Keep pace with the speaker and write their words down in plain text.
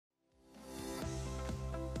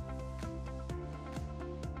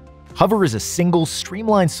Hover is a single,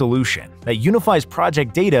 streamlined solution that unifies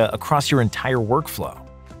project data across your entire workflow,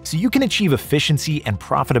 so you can achieve efficiency and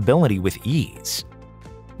profitability with ease.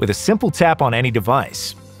 With a simple tap on any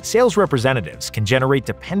device, sales representatives can generate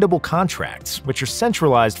dependable contracts which are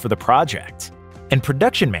centralized for the project, and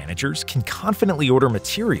production managers can confidently order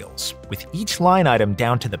materials with each line item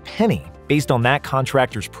down to the penny based on that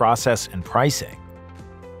contractor's process and pricing.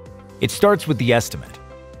 It starts with the estimate.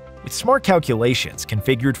 With smart calculations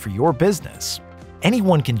configured for your business,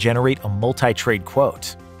 anyone can generate a multi-trade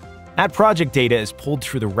quote. That project data is pulled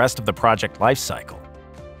through the rest of the project lifecycle.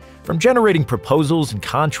 From generating proposals and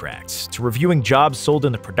contracts to reviewing jobs sold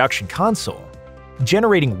in the production console,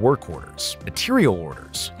 generating work orders, material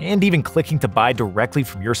orders, and even clicking to buy directly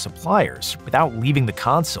from your suppliers without leaving the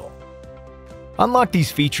console. Unlock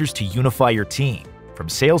these features to unify your team, from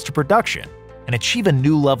sales to production, and achieve a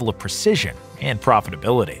new level of precision and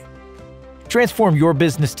profitability. Transform your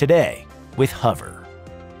business today with Hover.